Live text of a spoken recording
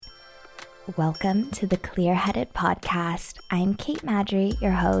Welcome to the Clear-Headed Podcast. I'm Kate Madry,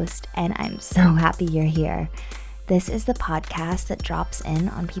 your host, and I'm so happy you're here. This is the podcast that drops in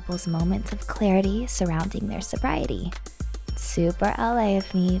on people's moments of clarity surrounding their sobriety. It's super LA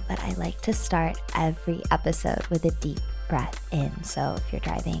of me, but I like to start every episode with a deep breath in. So if you're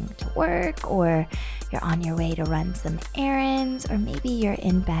driving to work or you're on your way to run some errands, or maybe you're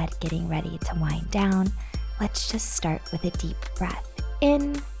in bed getting ready to wind down, let's just start with a deep breath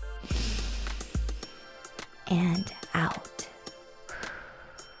in and out.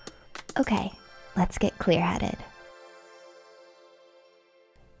 Okay, let's get clear-headed.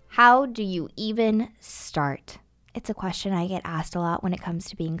 How do you even start? It's a question I get asked a lot when it comes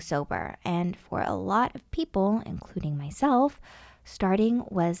to being sober, and for a lot of people, including myself, starting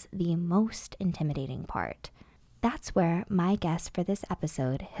was the most intimidating part. That's where my guest for this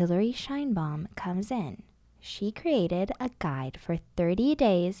episode, Hilary Sheinbaum, comes in. She created a guide for 30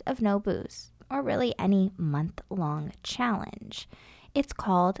 days of no booze, or really any month-long challenge. It's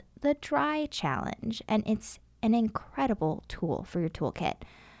called the Dry Challenge, and it's an incredible tool for your toolkit.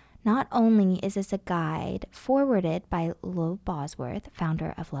 Not only is this a guide forwarded by Lo Bosworth,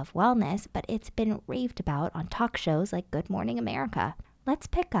 founder of Love Wellness, but it's been raved about on talk shows like Good Morning America. Let's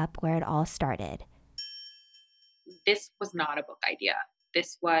pick up where it all started. This was not a book idea.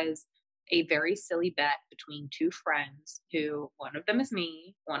 This was a very silly bet between two friends who, one of them is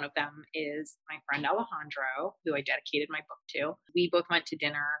me, one of them is my friend Alejandro, who I dedicated my book to. We both went to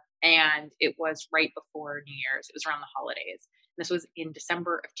dinner, and it was right before New Year's. It was around the holidays. This was in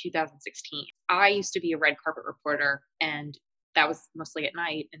December of 2016. I used to be a red carpet reporter, and that was mostly at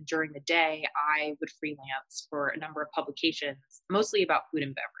night. And during the day, I would freelance for a number of publications, mostly about food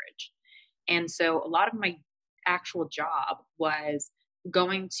and beverage. And so a lot of my actual job was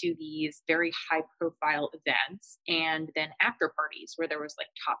going to these very high profile events and then after parties where there was like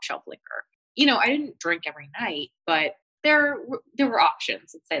top shelf liquor. I didn't drink every night, but there were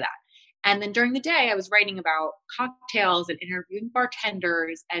options, let's say that. And then during the day, I was writing about cocktails and interviewing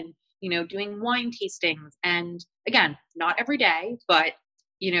bartenders and, doing wine tastings. And again, not every day, but,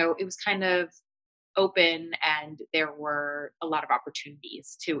 it was kind of open and there were a lot of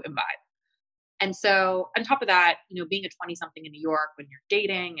opportunities to imbibe. And so on top of that, being a 20 something in New York when you're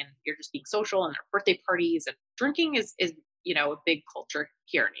dating and you're just being social and there are birthday parties and drinking is a big culture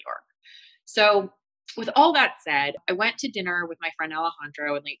here in New York. So with all that said, I went to dinner with my friend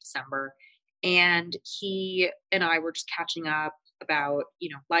Alejandro in late December, and he and I were just catching up about,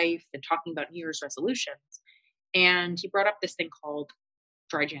 life and talking about New Year's resolutions. And he brought up this thing called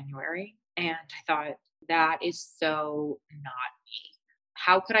Dry January. And I thought, that is so not me.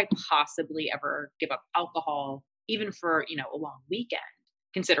 How could I possibly ever give up alcohol, even for, a long weekend,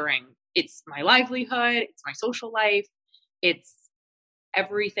 considering it's my livelihood, it's my social life, it's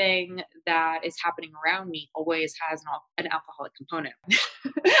everything that is happening around me always has an alcoholic component.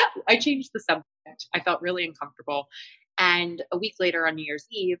 I changed the subject. I felt really uncomfortable. And a week later on New Year's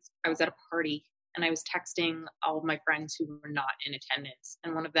Eve, I was at a party and I was texting all of my friends who were not in attendance.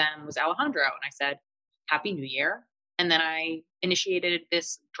 And one of them was Alejandro. And I said, Happy New Year. And then I initiated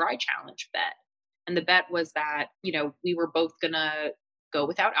this dry challenge bet. And the bet was that, we were both going to go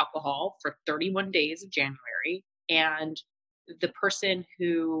without alcohol for 31 days of January. And the person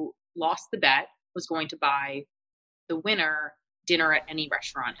who lost the bet was going to buy the winner dinner at any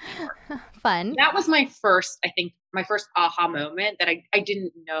restaurant in New York. Fun. That was my first aha moment that I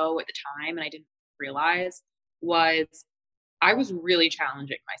didn't know at the time and I didn't realize was I was really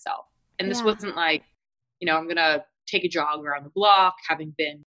challenging myself. And this wasn't like, I'm going to take a jog around the block, having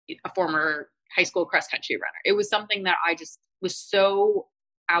been a former high school cross country runner. It was something that I just was so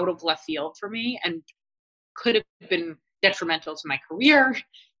out of left field for me and could have been detrimental to my career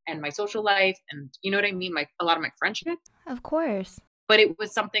and my social life. And you know what I mean? A lot of my friendships. Of course. But it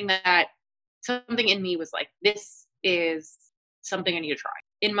was something in me was like, this is something I need to try.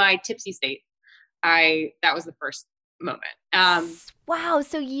 In my tipsy state, that was the first moment. Wow.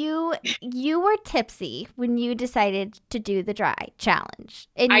 So you were tipsy when you decided to do the dry challenge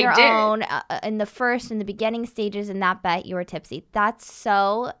in your own, in the beginning stages in that bet, you were tipsy. That's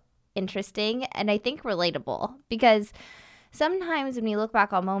so interesting. And I think relatable because sometimes when we look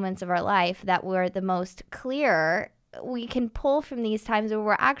back on moments of our life that were the most clear, we can pull from these times where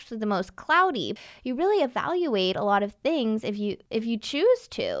we're actually the most cloudy. You really evaluate a lot of things if you choose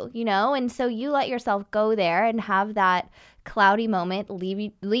to, and so you let yourself go there and have that cloudy moment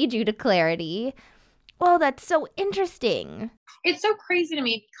lead you to clarity. Oh, that's so interesting. It's so crazy to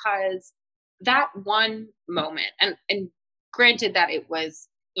me because that one moment, and granted that it was,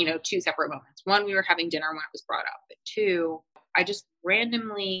 two separate moments. One, we were having dinner when it was brought up, but two, I just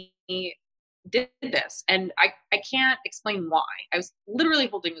randomly did this. And I can't explain why. I was literally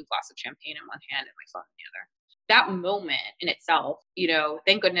holding a glass of champagne in one hand and my phone in the other. That moment in itself,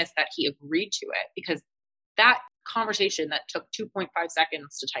 thank goodness that he agreed to it, because that conversation that took 2.5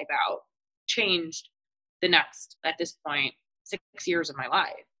 seconds to type out changed the next, at this point, 6 years of my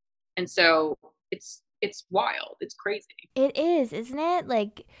life. And so it's wild. It's crazy. It is, isn't it?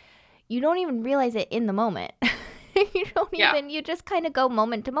 Like, you don't even realize it in the moment. You don't Yeah. even, you just kind of go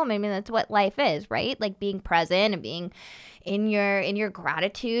moment to moment. I mean, that's what life is, right? Like being present and being in your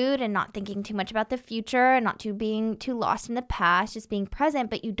gratitude and not thinking too much about the future and not being too lost in the past, just being present,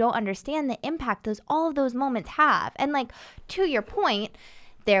 but you don't understand the impact all of those moments have. And like, to your point,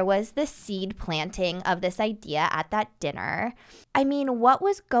 there was the seed planting of this idea at that dinner. I mean, what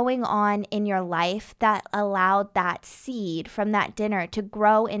was going on in your life that allowed that seed from that dinner to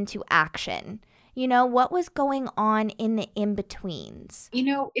grow into action? What was going on in the in-betweens?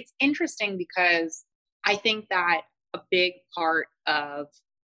 It's interesting because I think that a big part of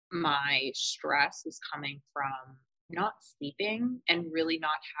my stress was coming from not sleeping and really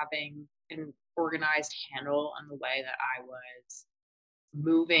not having an organized handle on the way that I was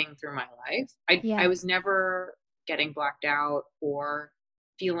moving through my life. I Yeah. was never getting blacked out or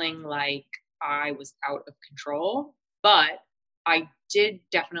feeling like I was out of control, but I did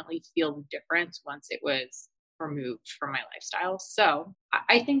definitely feel the difference once it was removed from my lifestyle. So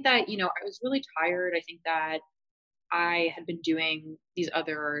I think that, I was really tired. I think that I had been doing these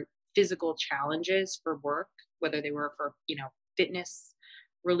other physical challenges for work, whether they were for, fitness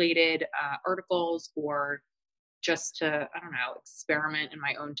related articles or just to, I don't know, experiment in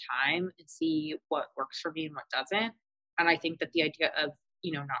my own time and see what works for me and what doesn't. And I think that the idea of,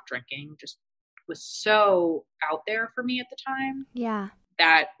 not drinking just was so out there for me at the time Yeah.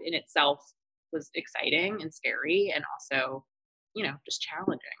 that in itself was exciting and scary and also, just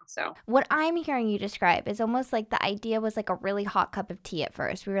challenging. So, What I'm hearing you describe is almost like the idea was like a really hot cup of tea at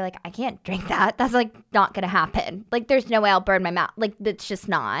first. We were like, I can't drink that. That's like not going to happen. Like, there's no way I'll burn my mouth. Like, that's just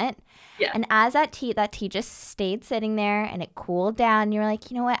not. yeah, And as that tea just stayed sitting there and it cooled down, you're like,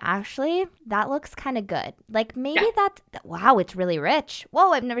 you know what? Actually, that looks kind of good. Like maybe yeah. wow, it's really rich.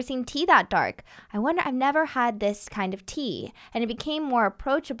 Whoa, I've never seen tea that dark. I've never had this kind of tea. And it became more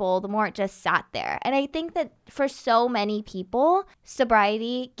approachable the more it just sat there. And I think that for so many people,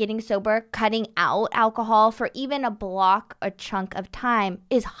 sobriety, getting sober, cutting out alcohol for even a chunk of time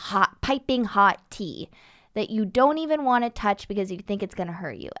is hot, piping hot tea that you don't even want to touch because you think it's going to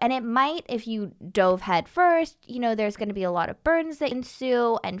hurt you. And it might, if you dove head first, there's going to be a lot of burns that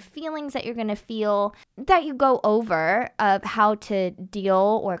ensue and feelings that you're going to feel that you go over of how to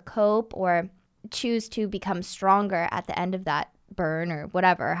deal or cope or choose to become stronger at the end of that burn or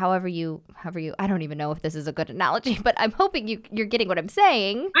whatever, however you, I don't even know if this is a good analogy, but I'm hoping you're getting what I'm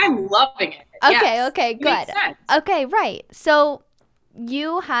saying. I'm loving it. Okay, Yes. okay, It makes good. sense. Okay, right. So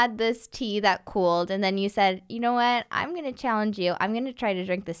you had this tea that cooled and then you said, you know what, I'm going to challenge you, I'm going to try to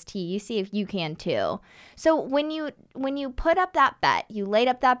drink this tea, you see if you can too. So when you put up that bet, you laid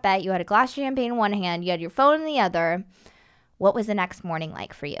up that bet, you had a glass of champagne in one hand, you had your phone in the other, what was the next morning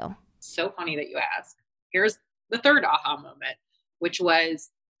like for you? So funny that you ask. Here's the third aha moment, which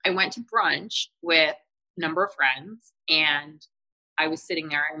was I went to brunch with a number of friends and I was sitting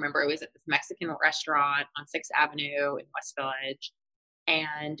there. I remember it was at this Mexican restaurant on 6th Avenue in West Village.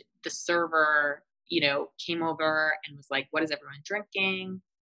 And the server, came over and was like, what is everyone drinking?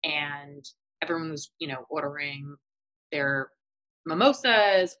 And everyone was, ordering their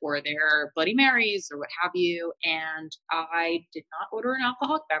mimosas or their Bloody Marys or what have you. And I did not order an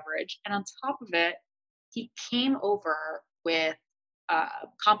alcoholic beverage. And on top of it, he came over with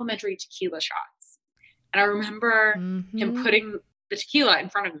complimentary tequila shots. And I remember him Mm-hmm. putting the tequila in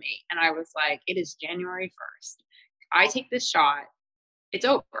front of me. And I was like, it is January 1st. I take this shot, it's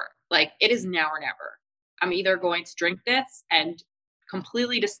over. Like, it is now or never. I'm either going to drink this and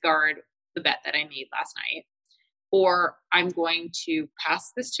completely discard the bet that I made last night, or I'm going to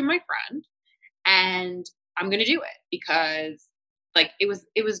pass this to my friend and I'm going to do it because like it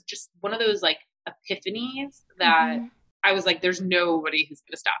was just one of those like epiphanies that Mm-hmm. I was like there's nobody who's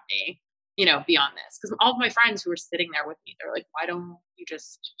going to stop me, beyond this, cuz all of my friends who were sitting there with me, they're like, why don't you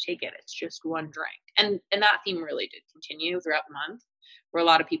just take it? It's just one drink. And that theme really did continue throughout the month, where a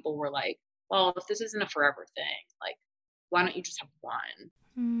lot of people were like, well, if this isn't a forever thing, like why don't you just have one?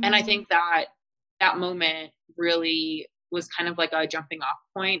 And I Mm-hmm. think that that moment really was kind of like a jumping off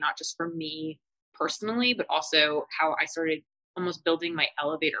point, not just for me personally, but also how I started almost building my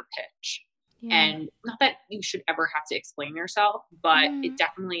elevator pitch. Yeah. And not that you should ever have to explain yourself, but Mm-hmm. it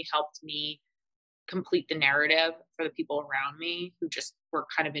definitely helped me complete the narrative for the people around me who just were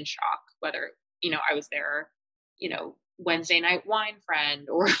kind of in shock. whether, I was their, Wednesday night wine friend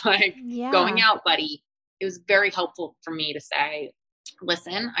or like going Yeah. out buddy. It was very helpful for me to say,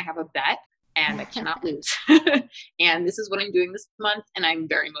 listen, I have a bet and I cannot lose. And this is what I'm doing this month. And I'm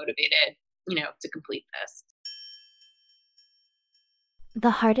very motivated, to complete this. The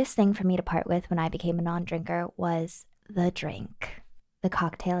hardest thing for me to part with when I became a non drinker was the drink, the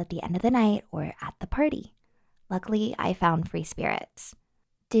cocktail at the end of the night or at the party. Luckily, I found free spirits.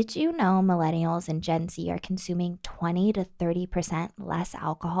 Did you know millennials and Gen Z are consuming 20 to 30% less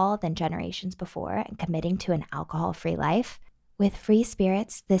alcohol than generations before and committing to an alcohol free life? With free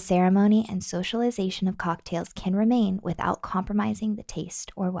spirits, the ceremony and socialization of cocktails can remain without compromising the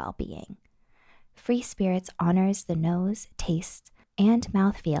taste or well being. Free Spirits honors the nose, taste, and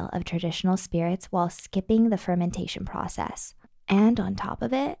mouthfeel of traditional spirits while skipping the fermentation process. And on top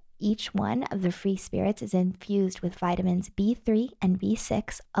of it, each one of the free spirits is infused with vitamins B3 and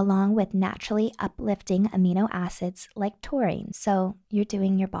B6, along with naturally uplifting amino acids like taurine, so you're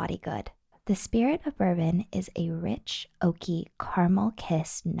doing your body good. The Spirit of Bourbon is a rich, oaky,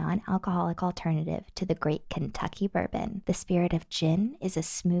 caramel-kissed, non-alcoholic alternative to the Great Kentucky Bourbon. The Spirit of Gin is a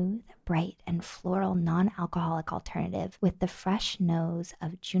smooth, bright, and floral non-alcoholic alternative with the fresh nose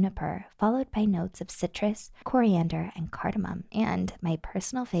of juniper, followed by notes of citrus, coriander, and cardamom. And my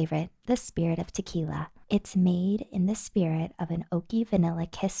personal favorite, the Spirit of Tequila. It's made in the spirit of an oaky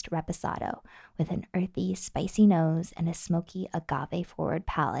vanilla-kissed reposado with an earthy, spicy nose and a smoky agave-forward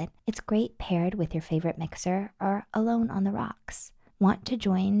palate. It's great paired with your favorite mixer or alone on the rocks. Want to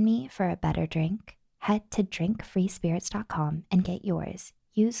join me for a better drink? Head to drinkfreespirits.com and get yours.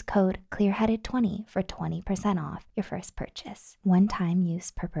 Use code ClearHeaded20 for 20% off your first purchase. One-time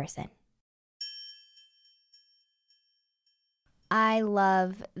use per person. I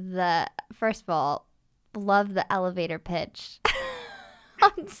first of all, love the elevator pitch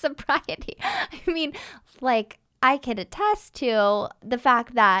on sobriety. I mean, like, I can attest to the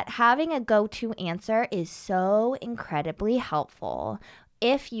fact that having a go-to answer is so incredibly helpful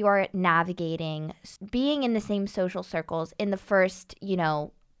if you're navigating being in the same social circles in the first,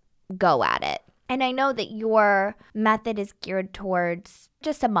 go at it. And I know that your method is geared towards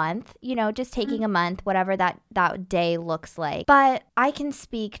just a month, just taking a month, whatever that day looks like. But I can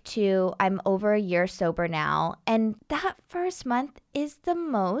speak to, I'm over a year sober now, and that first month is the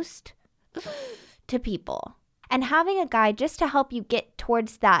most to people. And having a guide just to help you get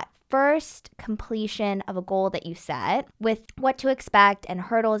towards that first completion of a goal that you set with what to expect and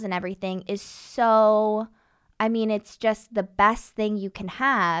hurdles and everything is so... it's just the best thing you can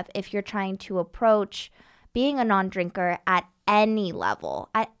have if you're trying to approach being a non-drinker at any level,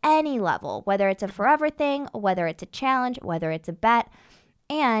 whether it's a forever thing, whether it's a challenge, whether it's a bet,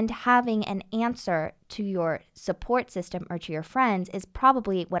 and having an answer to your support system or to your friends is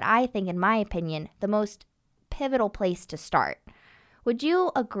probably what I think, in my opinion, the most pivotal place to start. Would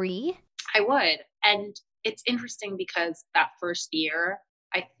you agree? I would. And it's interesting because that first year,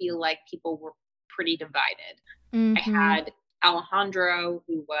 I feel like people were pretty divided. I Mm-hmm. had Alejandro,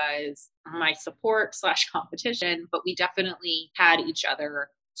 who was my support / competition, but we definitely had each other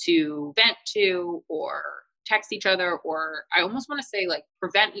to vent to or text each other, or I almost want to say like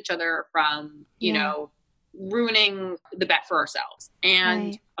prevent each other from, Yeah. ruining the bet for ourselves. And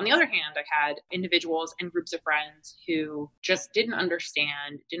Right. on the other hand, I had individuals and groups of friends who just didn't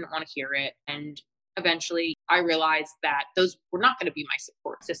understand, didn't want to hear it. And eventually I realized that those were not going to be my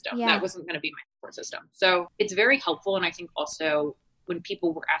support system. That Yeah. wasn't going to be my support system. So it's very helpful. And I think also when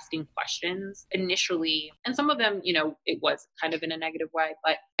people were asking questions initially, and some of them, it was kind of in a negative way,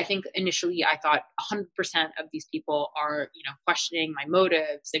 but I think initially I thought 100% of these people are, questioning my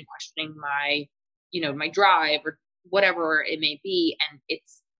motives and questioning my, my drive or whatever it may be. And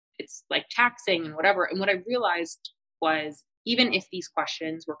it's like taxing and whatever. And what I realized was even if these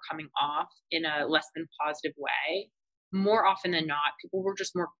questions were coming off in a less than positive way, more often than not, people were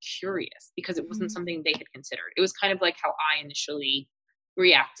just more curious because it wasn't Mm. something they had considered. It was kind of like how I initially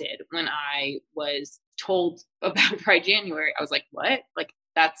reacted when I was told about Dry January. I was like, what? Like,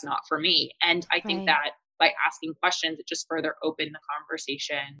 that's not for me. And I think Right. that by asking questions, it just further opened the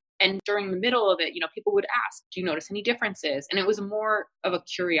conversation. And during the middle of it, people would ask, do you notice any differences? And it was more of a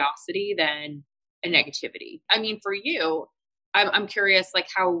curiosity than a negativity. I mean, for you, I'm curious, like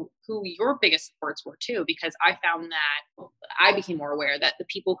who your biggest supports were too, because I found that I became more aware that the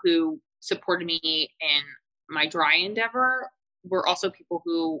people who supported me in my dry endeavor were also people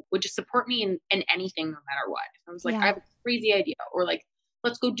who would just support me in anything, no matter what. If I was like, I Yeah. have a crazy idea, or like,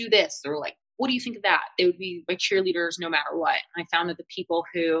 let's go do this, or like, what do you think of that? They would be my cheerleaders no matter what. And I found that the people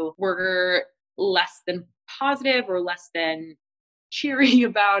who were less than positive or less than cheery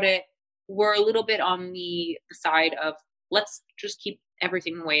about it were a little bit on the side of let's just keep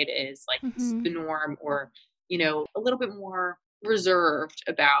everything the way it is, like this is Hmm. the norm, or a little bit more reserved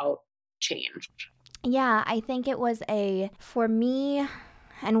about change. Yeah, I think it was for me,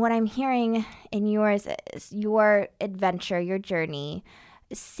 and what I'm hearing in yours is your adventure, your journey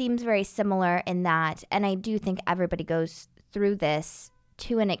seems very similar in that. And I do think everybody goes through this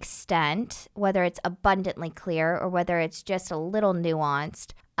to an extent, whether it's abundantly clear or whether it's just a little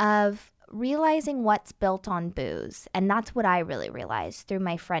nuanced, of realizing what's built on booze. And that's what I really realized through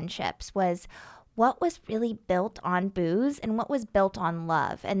my friendships was what was really built on booze and what was built on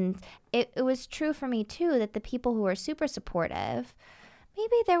love. And it was true for me too that the people who were super supportive,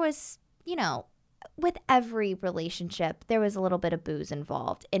 maybe there was, with every relationship there was a little bit of booze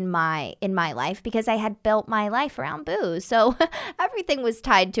involved in my life because I had built my life around booze. So everything was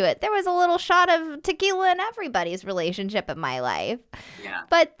tied to it. There was a little shot of tequila in everybody's relationship in my life. Yeah.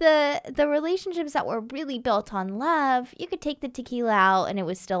 But the relationships that were really built on love, you could take the tequila out and it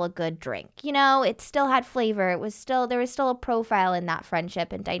was still a good drink. It still had flavor. There was still a profile in that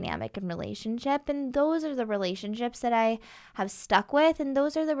friendship and dynamic and relationship. And those are the relationships that I have stuck with, and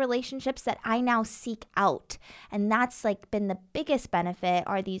those are the relationships that I now seek out. And that's like been the biggest benefit,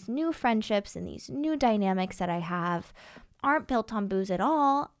 are these new friendships and these new dynamics that I have aren't built on booze at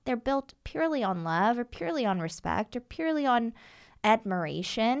all. They're built purely on love or purely on respect or purely on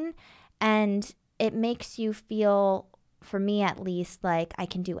admiration. And it makes you feel, for me at least, like I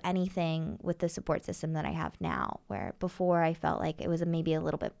can do anything with the support system that I have now, where before I felt like it was maybe a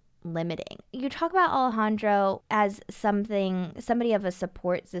little bit limiting. You talk about Alejandro as somebody of a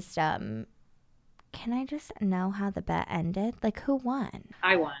support system. Can I just know how the bet ended? Like, who won?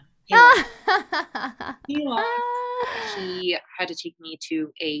 I won. He lost. He lost. He had to take me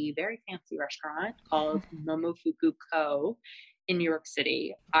to a very fancy restaurant called Momofuku Ko in New York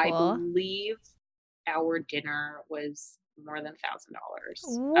City. I Cool. believe our dinner was more than $1,000.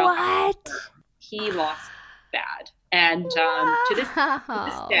 What? He lost bad. And to this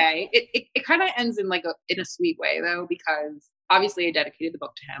Wow. day, it kind of ends in in a sweet way though, because obviously I dedicated the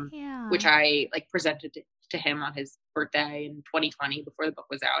book to him, which Yeah. I presented to him on his birthday in 2020 before the book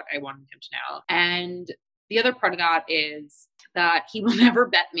was out. I wanted him to know. And the other part of that is that he will never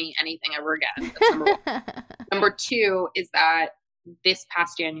bet me anything ever again. That's number one. Number two is that this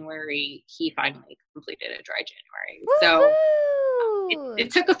past January, he finally completed a dry January. So Woohoo!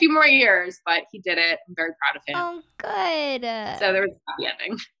 it took a few more years, but he did it. I'm very proud of him. Oh, good. So there was a happy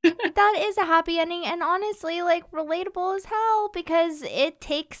ending. That is a happy ending, and honestly, like, relatable as hell, because it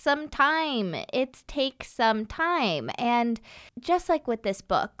takes some time. It takes some time. And just like with this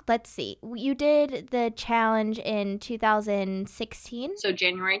book, let's see, you did the challenge in 2016? So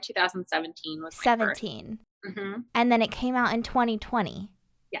January 2017 was my 17. first. And then it came out in 2020.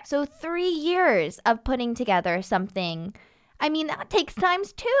 Yes. So 3 years of putting together something. I mean, that takes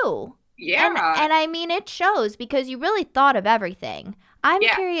times too. Yeah. And I mean, it shows because you really thought of everything. I'm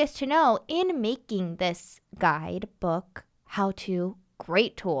curious to know, in making this guide, book, how-to,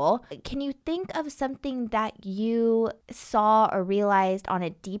 great tool, can you think of something that you saw or realized on a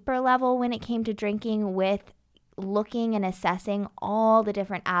deeper level when it came to drinking, with looking and assessing all the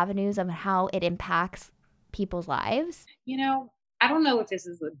different avenues of how it impacts people's lives? I don't know if this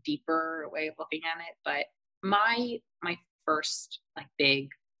is a deeper way of looking at it, but my first big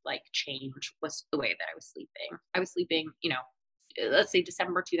change was the way that I was sleeping. I was sleeping, let's say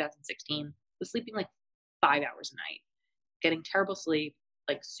December 2016, was sleeping 5 hours a night, getting terrible sleep,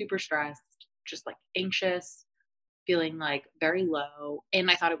 super stressed, just anxious, feeling very low. And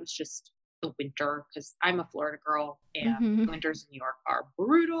I thought it was just the winter, because I'm a Florida girl and winters in New York are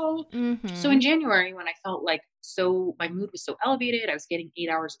brutal. So in January, when I felt my mood was so elevated, I was getting 8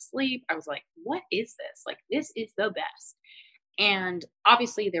 hours of sleep, I was like, what is this? This is the best. And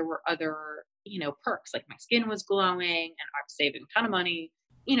obviously there were other, perks, my skin was glowing and I was saving a ton of money.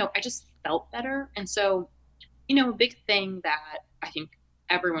 I just felt better. And so, a big thing that I think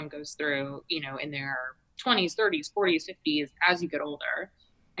everyone goes through, in their 20s, 30s, 40s, 50s, as you get older,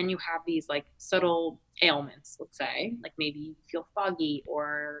 and you have these subtle ailments, let's say, maybe you feel foggy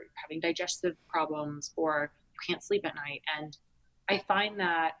or having digestive problems or you can't sleep at night. And I find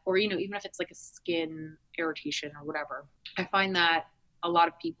that, or, even if it's a skin irritation or whatever, I find that a lot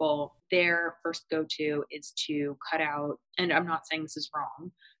of people, their first go-to is to cut out, and I'm not saying this is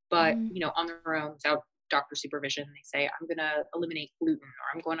wrong, but, on their own, without doctor supervision, they say, I'm going to eliminate gluten or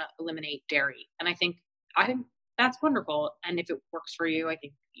I'm going to eliminate dairy. And I think that's wonderful. And if it works for you, I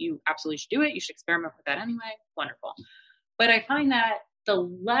think you absolutely should do it. You should experiment with that anyway. Wonderful. But I find that the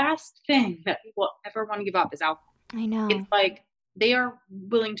last thing that people ever want to give up is alcohol. I know. It's they are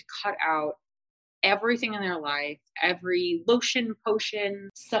willing to cut out everything in their life, every lotion, potion,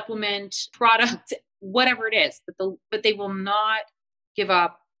 supplement, product, whatever it is, but they will not give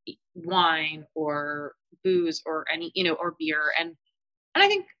up wine or booze or any, or beer. And I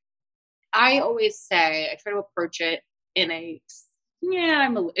think I always say I try to approach it in a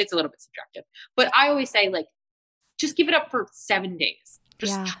yeah, it's a little bit subjective, but I always say like just give it up for 7 days.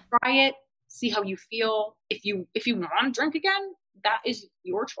 Just Yeah, try it, see how you feel. If you wanna drink again, that is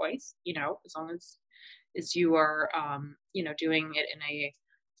your choice, as long as you are, doing it in a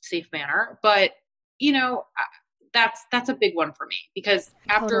safe manner. But, that's a big one for me because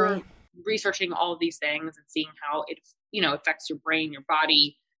totally. after researching all of these things and seeing how it, affects your brain, your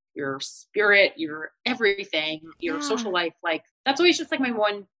body, your spirit, your everything, your social Yeah. life, like, that's always just, like, my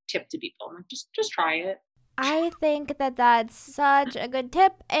one tip to people. I'm like, "Just try it." I think that that's such a good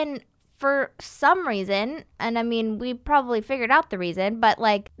tip. And for some reason, and I mean, we probably figured out the reason, but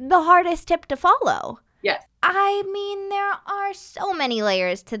like the hardest tip to follow. Yes. I mean, there are so many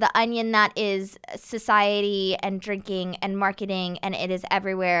layers to the onion that is society and drinking and marketing, and it is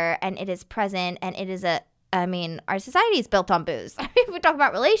everywhere and it is present and it is I mean, our society is built on booze. If we talk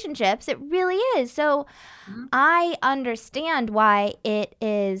about relationships, it really is. So Mhm. I understand why it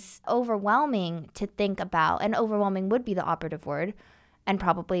is overwhelming to think about, and overwhelming would be the operative word, and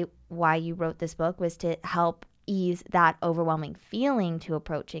probably why you wrote this book was to help ease that overwhelming feeling to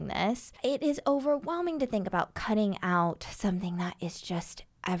approaching this. It is overwhelming to think about cutting out something that is just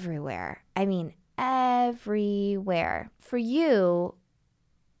everywhere. I mean, everywhere. For you,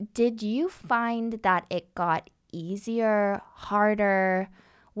 did you find that it got easier, harder?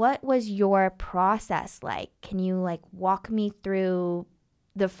 What was your process like? Can you like walk me through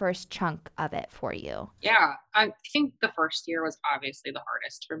the first chunk of it for you? Yeah, I think the first year was obviously the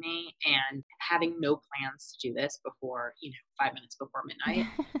hardest for me, and having no plans to do this before, 5 minutes before midnight.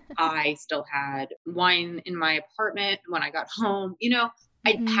 I still had wine in my apartment when I got home.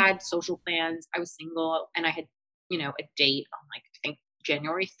 I Mhm. had social plans. I was single and I had, a date on like, I think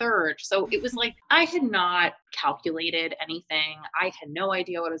January 3rd. So it was like I had not calculated anything. I had no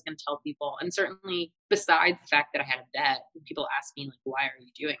idea what I was going to tell people. And certainly, besides the fact that I had a bet, when people asked me, like, why are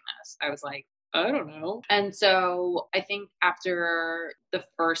you doing this? I was like, I don't know. And so I think after the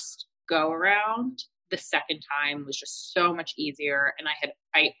first go around, the second time was just so much easier. And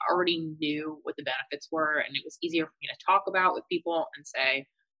I already knew what the benefits were, and it was easier for me to talk about with people and say,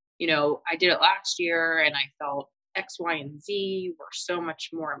 I did it last year and I felt X, Y, and Z were so much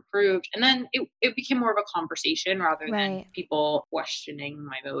more improved. And then it became more of a conversation rather than Right. people questioning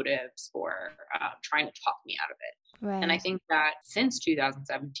my motives or trying to talk me out of it. And I Right. think that since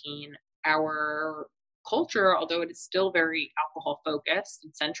 2017, our culture, although it is still very alcohol focused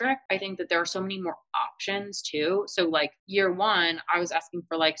and centric, I think that there are so many more options too. So, like, year one, I was asking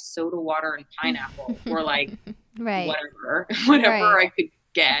for like soda water and pineapple or like Right. whatever, whatever Right. I could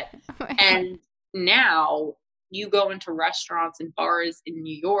get. Right. And now you go into restaurants and bars in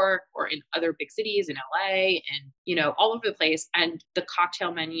New York or in other big cities in LA and, all over the place. And the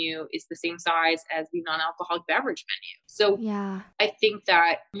cocktail menu is the same size as the non alcoholic beverage menu. So Yeah. I think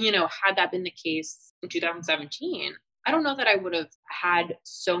that, had that been the case in 2017, I don't know that I would have had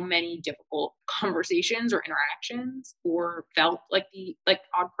so many difficult conversations or interactions or felt like the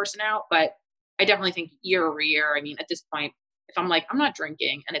odd person out. But I definitely think year over year, I mean, at this point, if I'm like, I'm not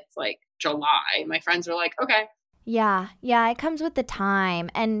drinking and it's like July, my friends are like, okay. Yeah, yeah, it comes with the time.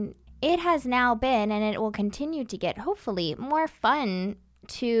 And it has now been, and it will continue to get, hopefully, more fun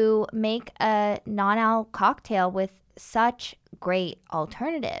to make a non al cocktail with such great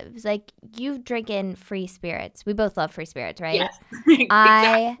alternatives. Like, you've drinking free spirits. We both love free spirits, right? Yes,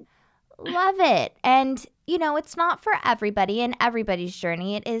 I exactly. love it. And, it's not for everybody and everybody's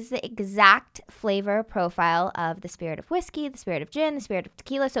journey. It is the exact flavor profile of the spirit of whiskey, the spirit of gin, the spirit of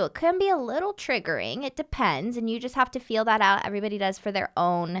tequila. So it can be a little triggering. It depends. And you just have to feel that out. Everybody does for their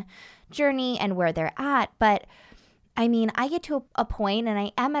own journey and where they're at. But I mean, I get to a point, and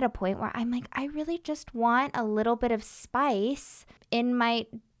I am at a point where I'm like, I really just want a little bit of spice in my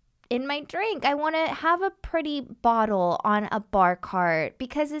drink. I want to have a pretty bottle on a bar cart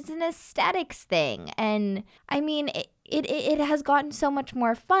because it's an aesthetics thing. And I mean, it has gotten so much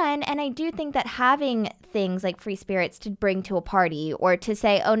more fun. And I do think that having things like free spirits to bring to a party or to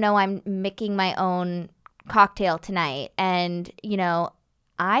say, oh no, I'm making my own cocktail tonight. And,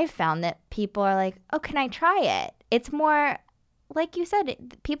 I've found that people are like, oh, can I try it? It's more like you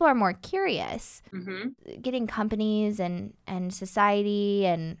said, people are more curious. Hmm. Getting companies and society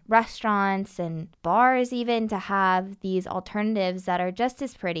and restaurants and bars even to have these alternatives that are just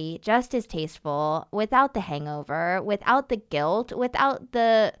as pretty, just as tasteful, without the hangover, without the guilt, without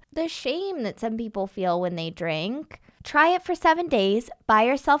the shame that some people feel when they drink. Try it for 7 days. Buy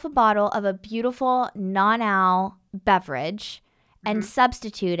yourself a bottle of a beautiful non-al beverage and Hmm.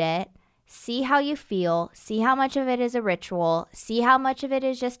 substitute it. See how you feel. See how much of it is a ritual. See how much of it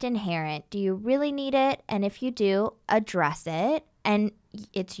is just inherent. Do you really need it? And if you do, address it. And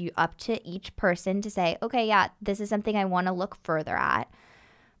it's you up to each person to say, okay, yeah, this is something I want to look further at.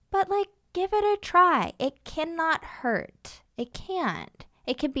 But like, give it a try. It cannot hurt. It can't.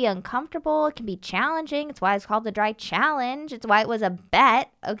 It can be uncomfortable. It can be challenging. It's why it's called the dry challenge. It's why it was a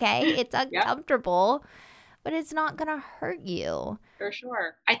bet. Okay. It's Yep, uncomfortable, but it's not going to hurt you. for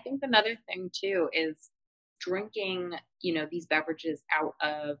sure. I think another thing too is drinking, these beverages out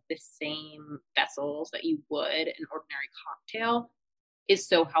of the same vessels that you would an ordinary cocktail is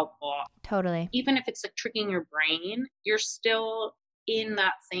so helpful. Totally. Even if it's like tricking your brain, you're still in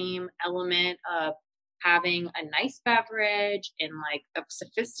that same element of having a nice beverage in like a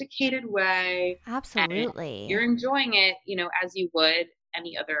sophisticated way, and you're Absolutely. enjoying it, as you would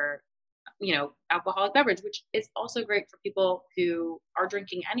any other, alcoholic beverage, which is also great for people who are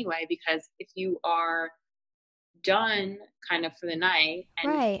drinking anyway, because if you are done kind of for the night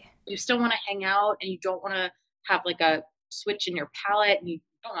and Right. you still want to hang out and you don't want to have like a switch in your palate and you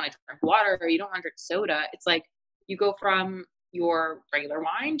don't want to drink water or you don't want to drink soda, it's like you go from your regular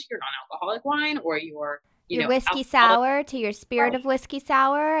wine to your non-alcoholic wine or your, Your whiskey alcoholic. sour to your spirit Right. of whiskey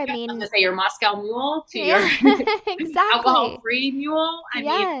sour. I Yeah, I was mean, gonna say your Moscow Mule to your yeah, exactly. alcohol-free mule. I mean,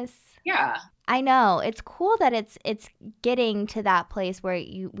 Yes. yeah, I know. It's cool that it's getting to that place where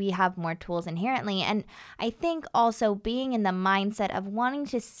we have more tools inherently. And I think also being in the mindset of wanting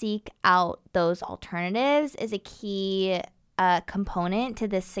to seek out those alternatives is a key component to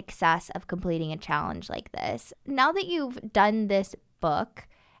the success of completing a challenge like this. Now that you've done this book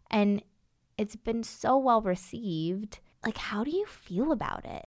and it's been so well received, like how do you feel about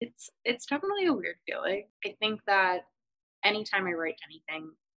it? it's definitely a weird feeling. I think that anytime I write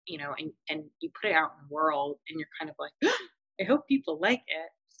anything, and you put it out in the world and you're kind of like, I hope people like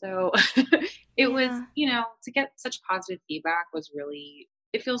it. So it was, Yeah. to get such positive feedback was really,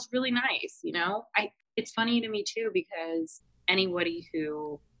 it feels really nice, it's funny to me too, because anybody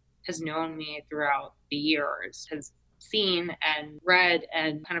who has known me throughout the years has seen and read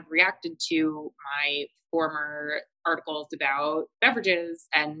and kind of reacted to my former articles about beverages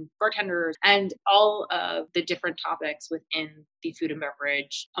and bartenders and all of the different topics within the food and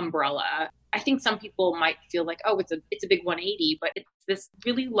beverage umbrella. I think some people might feel like, oh, it's a big 180, but it's this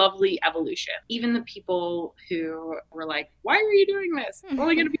really lovely evolution. Even the people who were like, why are you doing this? It's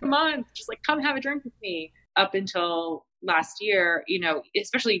only going to be a month. Just like come have a drink with me. Up until last year,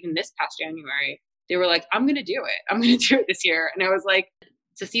 especially even this past January, they were like, I'm going to do it. I'm going to do it this year. And I was like,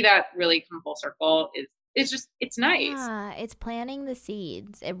 to see that really come full circle is it's nice. Yeah, it's planting the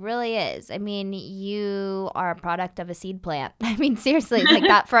seeds. It really is. I mean, you are a product of a seed plant. I mean, seriously, like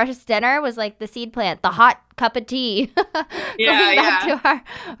that first dinner was like the seed plant, the hot cup of tea. Yeah, Going back yeah.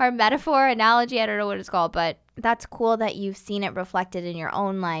 to our metaphor, analogy, I don't know what it's called, but that's cool that you've seen it reflected in your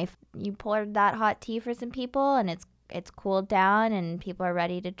own life. You poured that hot tea for some people and it's cooled down and people are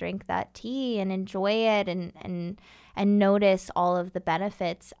ready to drink that tea and enjoy it and notice all of the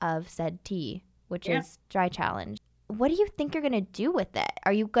benefits of said tea, which Yeah. is dry challenge. What do you think you're going to do with it?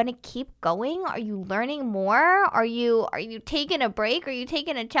 Are you going to keep going? Are you learning more? Are you taking a break? Are you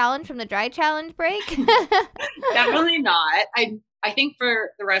taking a challenge from the dry challenge break? Definitely not. I think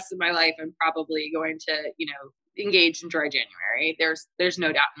for the rest of my life I'm probably going to, engage in dry January. There's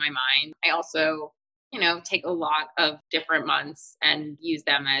no doubt in my mind. I also, take a lot of different months and use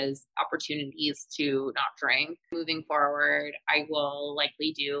them as opportunities to not drink. Moving forward, I will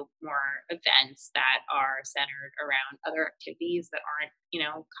likely do more events that are centered around other activities that aren't,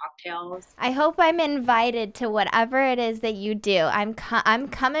 cocktails. I hope I'm invited to whatever it is that you do. I'm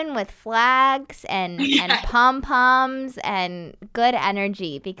coming with flags and Yes. pom-poms and good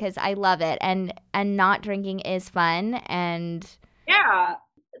energy because I love it and not drinking is fun and Yeah.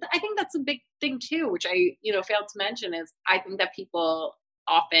 I think that's a big thing too, which I, failed to mention is I think that people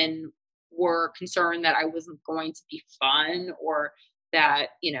often were concerned that I wasn't going to be fun or that,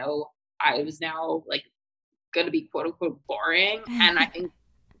 I was now like going to be quote unquote boring. And I think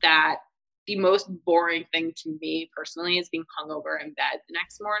that the most boring thing to me personally is being hungover in bed the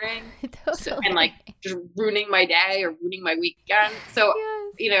next morning. So, and like totally. just ruining my day or ruining my weekend. So,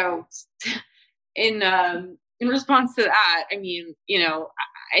 Yes. you know, in in response to that, I mean,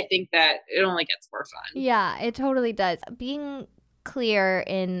 I think that it only gets more fun. Yeah, it totally does. Being clear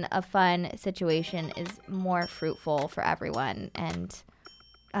in a fun situation is more fruitful for everyone. And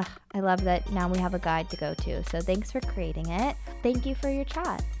I love that now we have a guide to go to. So thanks for creating it. Thank you for your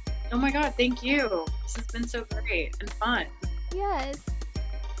chat. Oh my God, thank you. This has been so great and fun. Yes.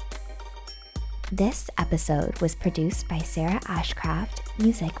 This episode was produced by Sarah Ashcraft,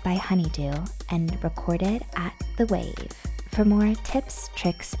 music by Honeydew, and recorded at The Wave. For more tips,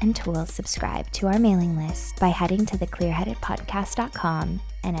 tricks, and tools, subscribe to our mailing list by heading to theclearheadedpodcast.com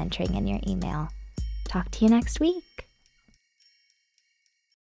and entering in your email. Talk to you next week.